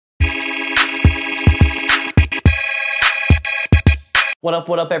What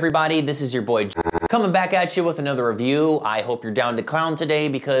up, everybody? This is your boy coming back at you with another review. I hope you're down to clown today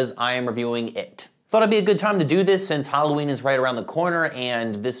because I am reviewing It. Thought it'd be a good time to do this since Halloween is right around the corner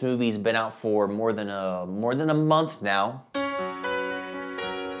and this movie's been out for more than a month now.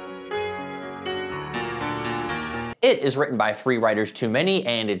 It is written by 3 writers too many,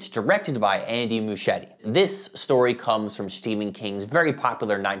 and it's directed by Andy Muschietti. This story comes from Stephen King's very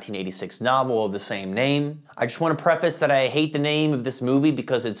popular 1986 novel of the same name. I just want to preface that I hate the name of this movie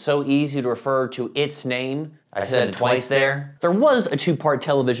because it's so easy to refer to its name. I said it twice there. There was a 2-part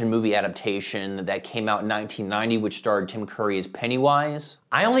television movie adaptation that came out in 1990 which starred Tim Curry as Pennywise.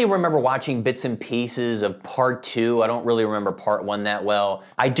 I only remember watching bits and pieces of part 2. I don't really remember part 1 that well.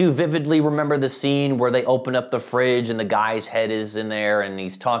 I do vividly remember the scene where they open up the fridge and the guy's head is in there and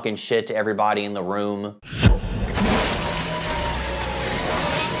he's talking shit to everybody in the room.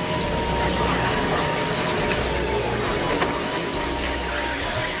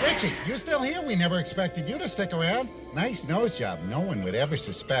 You still here? We never expected you to stick around. Nice nose job. No one would ever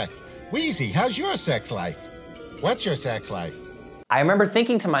suspect. Wheezy, how's your sex life? What's your sex life? I remember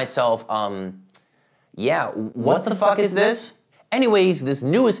thinking to myself, yeah, what the fuck is this? Anyways, this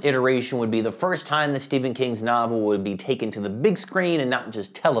newest iteration would be the first time that Stephen King's novel would be taken to the big screen and not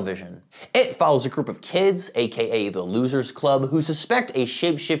just television. It follows a group of kids, aka the Losers Club, who suspect a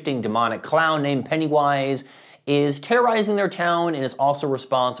shape-shifting demonic clown named Pennywise is terrorizing their town and is also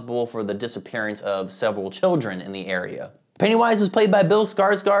responsible for the disappearance of several children in the area. Pennywise is played by Bill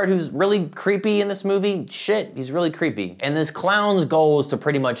Skarsgard, who's really creepy in this movie. Shit, he's really creepy. And this clown's goal is to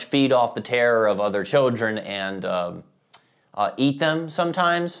pretty much feed off the terror of other children and eat them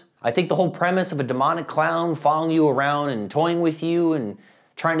sometimes. I think the whole premise of a demonic clown following you around and toying with you and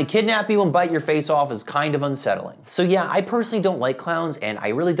trying to kidnap you and bite your face off is kind of unsettling. So yeah, I personally don't like clowns, and I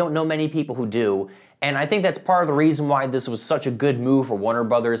really don't know many people who do. And I think that's part of the reason why this was such a good move for Warner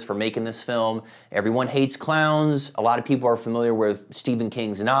Brothers for making this film. Everyone hates clowns, a lot of people are familiar with Stephen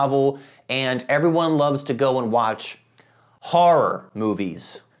King's novel, and everyone loves to go and watch horror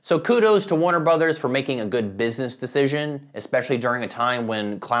movies. So kudos to Warner Brothers for making a good business decision, especially during a time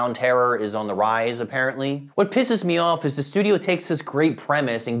when clown terror is on the rise, apparently. What pisses me off is the studio takes this great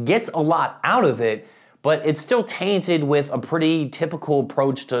premise and gets a lot out of it, but it's still tainted with a pretty typical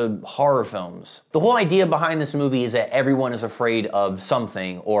approach to horror films. The whole idea behind this movie is that everyone is afraid of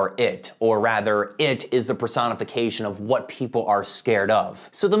something, or rather, it is the personification of what people are scared of.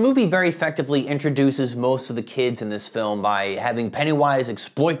 So the movie very effectively introduces most of the kids in this film by having Pennywise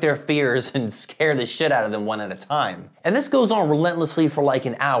exploit their fears and scare the shit out of them one at a time. And this goes on relentlessly for like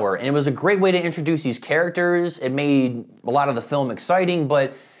an hour, and it was a great way to introduce these characters. It made a lot of the film exciting,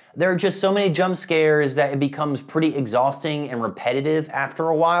 but there are just so many jump scares that it becomes pretty exhausting and repetitive after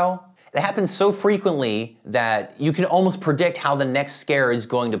a while. It happens so frequently that you can almost predict how the next scare is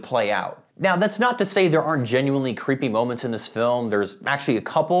going to play out. Now, that's not to say there aren't genuinely creepy moments in this film. There's actually a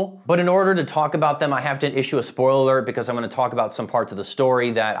couple, but in order to talk about them, I have to issue a spoiler alert because I'm going to talk about some parts of the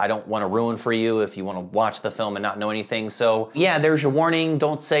story that I don't want to ruin for you if you want to watch the film and not know anything. So yeah, there's your warning.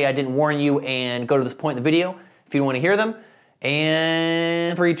 Don't say I didn't warn you and go to this point in the video if you don't want to hear them.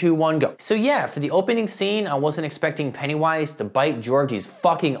 And 3, 2, 1, go. So yeah, for the opening scene, I wasn't expecting Pennywise to bite Georgie's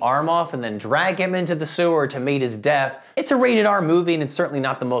fucking arm off and then drag him into the sewer to meet his death. It's a rated R movie and it's certainly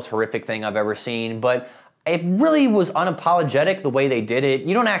not the most horrific thing I've ever seen, but it really was unapologetic the way they did it.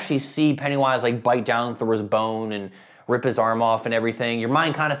 You don't actually see Pennywise like bite down through his bone and rip his arm off and everything. Your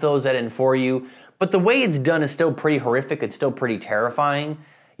mind kind of fills that in for you, but the way it's done is still pretty horrific. It's still pretty terrifying.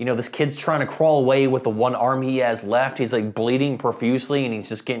 You know, this kid's trying to crawl away with the one arm he has left. He's like bleeding profusely and he's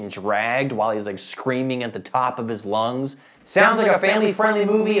just getting dragged while he's like screaming at the top of his lungs. Sounds like a family-friendly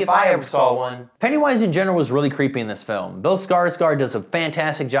movie if I ever saw one. Pennywise in general was really creepy in this film. Bill Skarsgard does a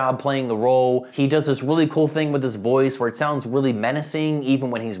fantastic job playing the role. He does this really cool thing with his voice where it sounds really menacing even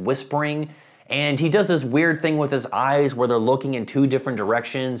when he's whispering. And he does this weird thing with his eyes where they're looking in 2 different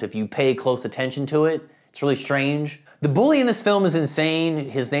directions if you pay close attention to it. It's really strange. The bully in this film is insane.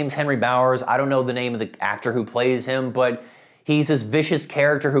 His name's Henry Bowers. I don't know the name of the actor who plays him, but he's this vicious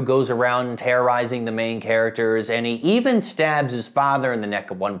character who goes around terrorizing the main characters, and he even stabs his father in the neck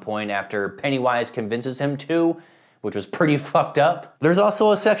at one point after Pennywise convinces him to, which was pretty fucked up. There's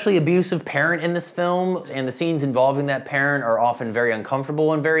also a sexually abusive parent in this film, and the scenes involving that parent are often very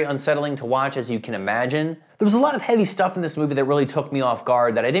uncomfortable and very unsettling to watch, as you can imagine. There was a lot of heavy stuff in this movie that really took me off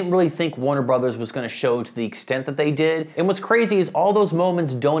guard that I didn't really think Warner Brothers was going to show to the extent that they did. And what's crazy is all those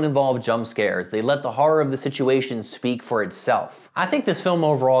moments don't involve jump scares. They let the horror of the situation speak for itself. I think this film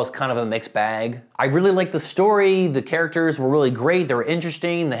overall is kind of a mixed bag. I really liked the story, the characters were really great, they were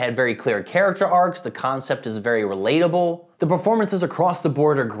interesting, they had very clear character arcs, the concept is very relatable. The performances across the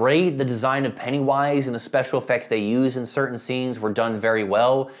board are great, the design of Pennywise and the special effects they use in certain scenes were done very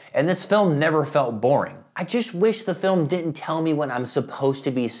well, and this film never felt boring. I just wish the film didn't tell me when I'm supposed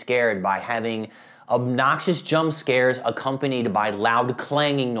to be scared by having obnoxious jump scares accompanied by loud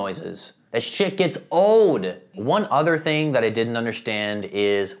clanging noises. That shit gets old. One other thing that I didn't understand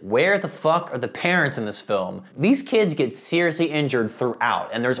is where the fuck are the parents in this film? These kids get seriously injured throughout,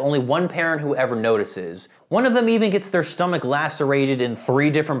 and there's only one parent who ever notices. One of them even gets their stomach lacerated in 3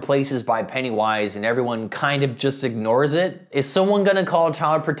 different places by Pennywise, and everyone kind of just ignores it. Is someone gonna call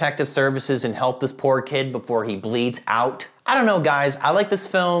Child Protective Services and help this poor kid before he bleeds out? I don't know, guys. I like this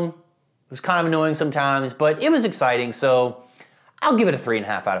film. It was kind of annoying sometimes, but it was exciting, so I'll give it a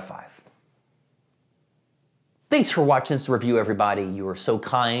 3.5 out of 5. Thanks for watching this review, everybody. You were so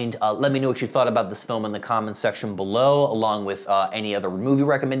kind. Let me know what you thought about this film in the comments section below, along with any other movie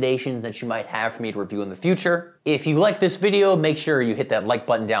recommendations that you might have for me to review in the future. If you like this video, make sure you hit that like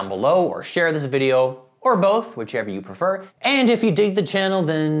button down below, or share this video, or both, whichever you prefer. And if you dig the channel,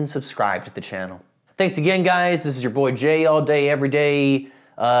 then subscribe to the channel. Thanks again, guys. This is your boy Jay, all day, every day.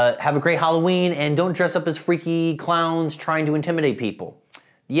 Have a great Halloween, and don't dress up as freaky clowns trying to intimidate people.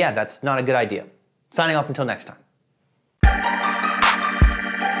 Yeah, that's not a good idea. Signing off until next time.